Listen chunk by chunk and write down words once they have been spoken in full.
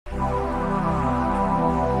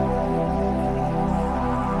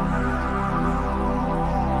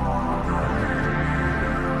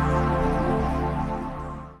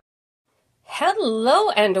Hello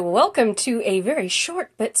and welcome to a very short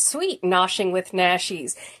but sweet Noshing with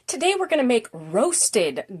Nashies. Today we're going to make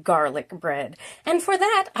roasted garlic bread. And for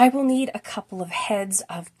that I will need a couple of heads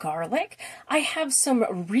of garlic. I have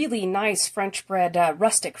some really nice French bread,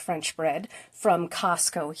 rustic French bread from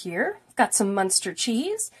Costco here. I've got some Munster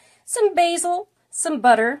cheese, some basil, some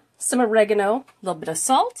butter, some oregano, a little bit of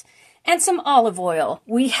salt, and some olive oil.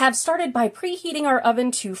 We have started by preheating our oven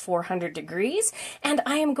to 400 degrees, and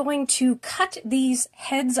I am going to cut these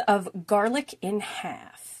heads of garlic in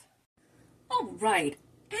half. All right,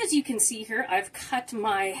 as you can see here, I've cut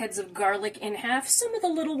my heads of garlic in half. Some of the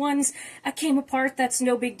little ones came apart. That's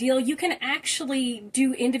no big deal. You can actually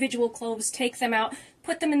do individual cloves, take them out,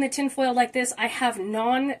 put them in the tin foil like this. I have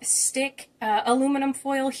non-stick aluminum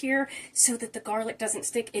foil here so that the garlic doesn't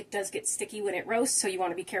stick. It does get sticky when it roasts, so you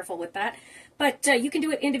want to be careful with that. But you can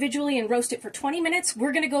do it individually and roast it for 20 minutes.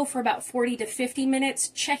 We're going to go for about 40 to 50 minutes,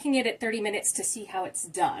 checking it at 30 minutes to see how it's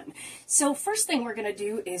done. So first thing we're going to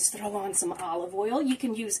do is throw on some olive oil. You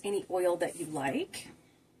can use any oil that you like.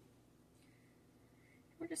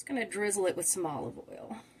 We're just going to drizzle it with some olive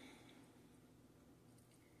oil.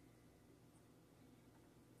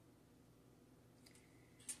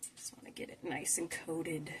 Get it nice and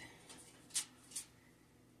coated.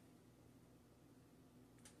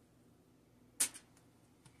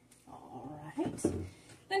 All right.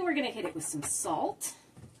 Then we're going to hit it with some salt.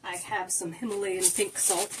 I have some Himalayan pink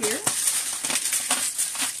salt here.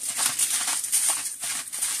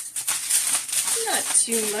 Not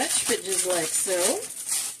too much, but just like so.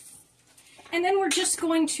 And then we're just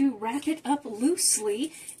going to wrap it up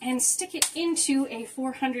loosely and stick it into a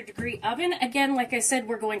 400-degree oven. Again, like I said,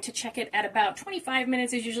 we're going to check it at about 25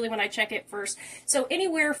 minutes is usually when I check it first. So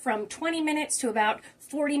anywhere from 20 minutes to about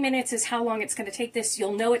 40 minutes is how long it's going to take this.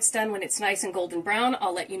 You'll know it's done when it's nice and golden brown.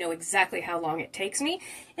 I'll let you know exactly how long it takes me.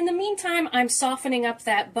 In the meantime, I'm softening up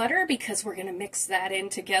that butter because we're going to mix that in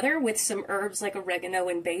together with some herbs like oregano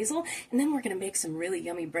and basil. And then we're going to make some really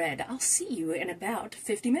yummy bread. I'll see you in about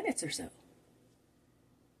 50 minutes or so.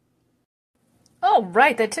 All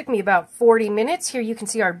right, that took me about 40 minutes. Here you can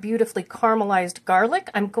see our beautifully caramelized garlic.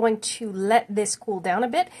 I'm going to let this cool down a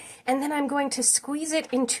bit, and then I'm going to squeeze it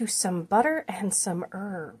into some butter and some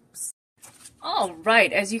herbs. All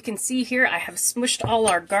right, as you can see here, I have smushed all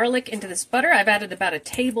our garlic into this butter. I've added about a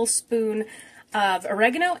tablespoon of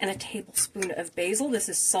oregano and a tablespoon of basil. This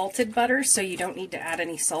is salted butter, so you don't need to add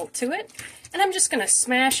any salt to it. And I'm just going to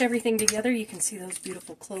smash everything together. You can see those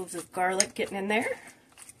beautiful cloves of garlic getting in there.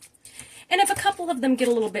 And if a couple of them get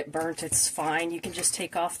a little bit burnt, it's fine. You can just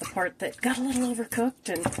take off the part that got a little overcooked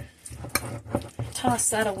and toss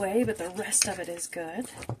that away, but the rest of it is good.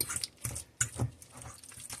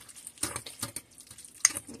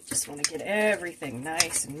 You just want to get everything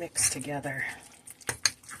nice and mixed together.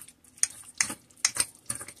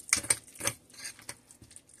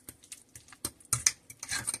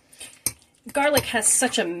 Garlic has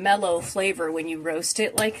such a mellow flavor when you roast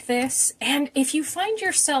it like this, and if you find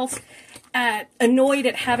yourself annoyed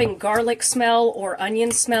at having garlic smell or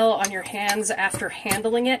onion smell on your hands after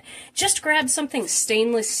handling it, just grab something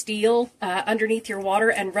stainless steel underneath your water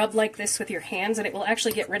and rub like this with your hands and it will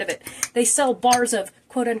actually get rid of it. They sell bars of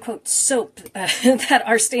quote-unquote soap that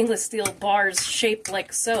are stainless steel bars shaped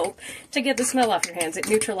like soap to get the smell off your hands. It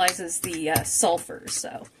neutralizes the sulfur.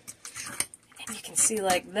 So, and you can see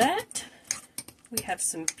like that, we have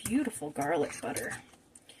some beautiful garlic butter.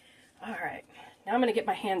 All right. Now I'm going to get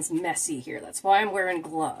my hands messy here. That's why I'm wearing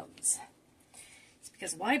gloves. It's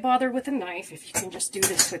because why bother with a knife if you can just do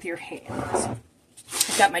this with your hands?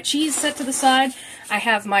 I've got my cheese set to the side. I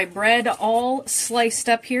have my bread all sliced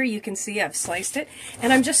up here. You can see I've sliced it.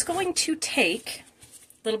 And I'm just going to take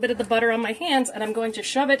a little bit of the butter on my hands and I'm going to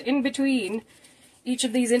shove it in between each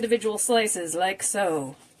of these individual slices like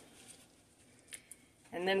so.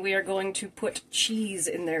 And then we are going to put cheese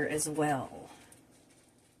in there as well.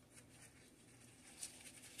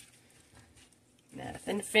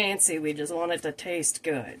 Nothing fancy, we just want it to taste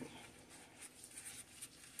good.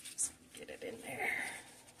 Just get it in there.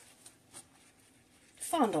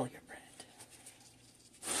 Fondle your bread.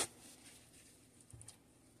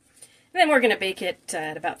 And then we're going to bake it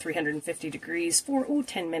at about 350 degrees for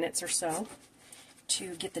 10 minutes or so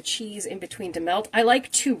to get the cheese in between to melt. I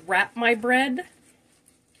like to wrap my bread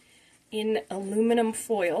in aluminum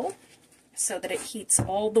foil so that it heats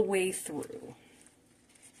all the way through.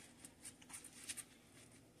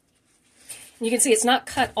 You can see it's not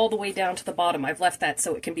cut all the way down to the bottom. I've left that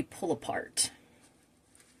so it can be pull apart.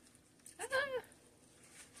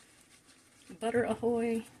 Butter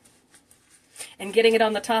ahoy. And getting it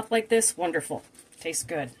on the top like this, wonderful. Tastes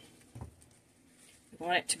good. I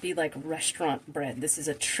want it to be like restaurant bread. This is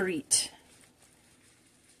a treat.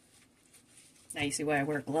 Now you see why I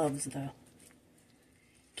wear gloves, though.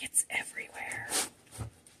 Gets everywhere.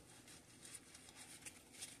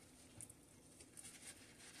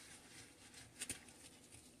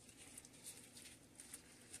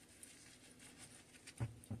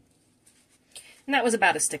 And that was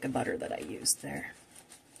about a stick of butter that I used there.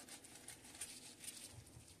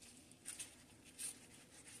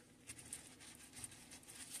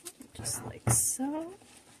 Just like so.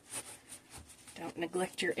 Don't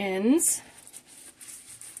neglect your ends.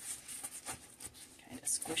 Kind of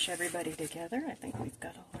squish everybody together. I think we've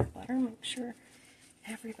got all our butter. Make sure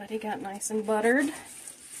everybody got nice and buttered.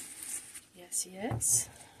 Yes, yes.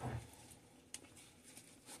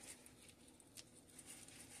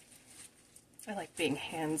 I like being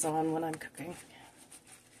hands-on when I'm cooking.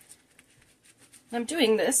 I'm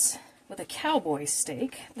doing this with a cowboy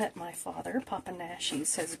steak that my father, Papa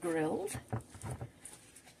Nashies, has grilled.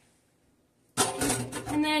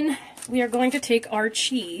 And then we are going to take our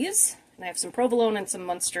cheese, and I have some provolone and some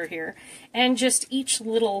Munster here, and just each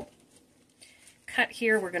little cut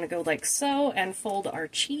here, we're going to go like so, and fold our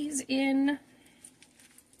cheese in.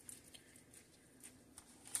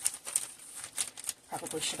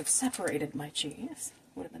 Probably should have separated my cheese.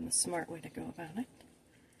 Would have been the smart way to go about it.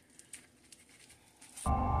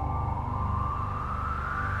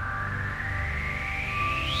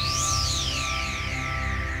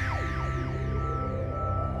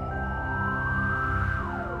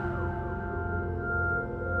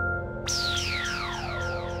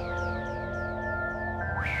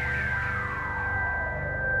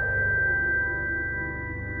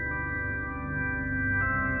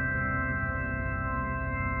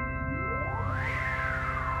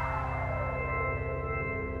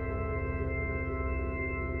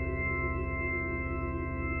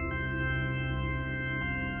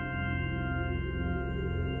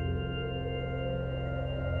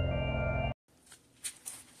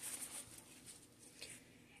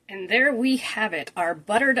 And there we have it, our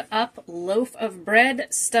buttered up loaf of bread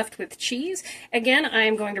stuffed with cheese. Again, I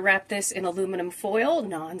am going to wrap this in aluminum foil,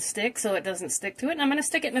 non-stick, so it doesn't stick to it. And I'm going to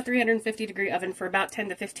stick it in a 350-degree oven for about 10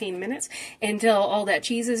 to 15 minutes until all that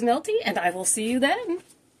cheese is melty, and I will see you then.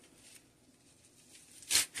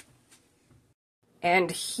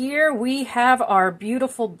 And here we have our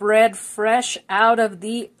beautiful bread fresh out of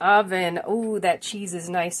the oven. Ooh, that cheese is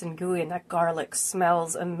nice and gooey, and that garlic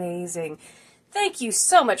smells amazing. Thank you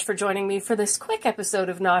so much for joining me for this quick episode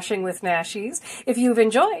of Noshing with Nashies. If you've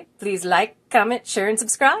enjoyed, please like, comment, share, and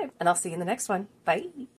subscribe, and I'll see you in the next one. Bye.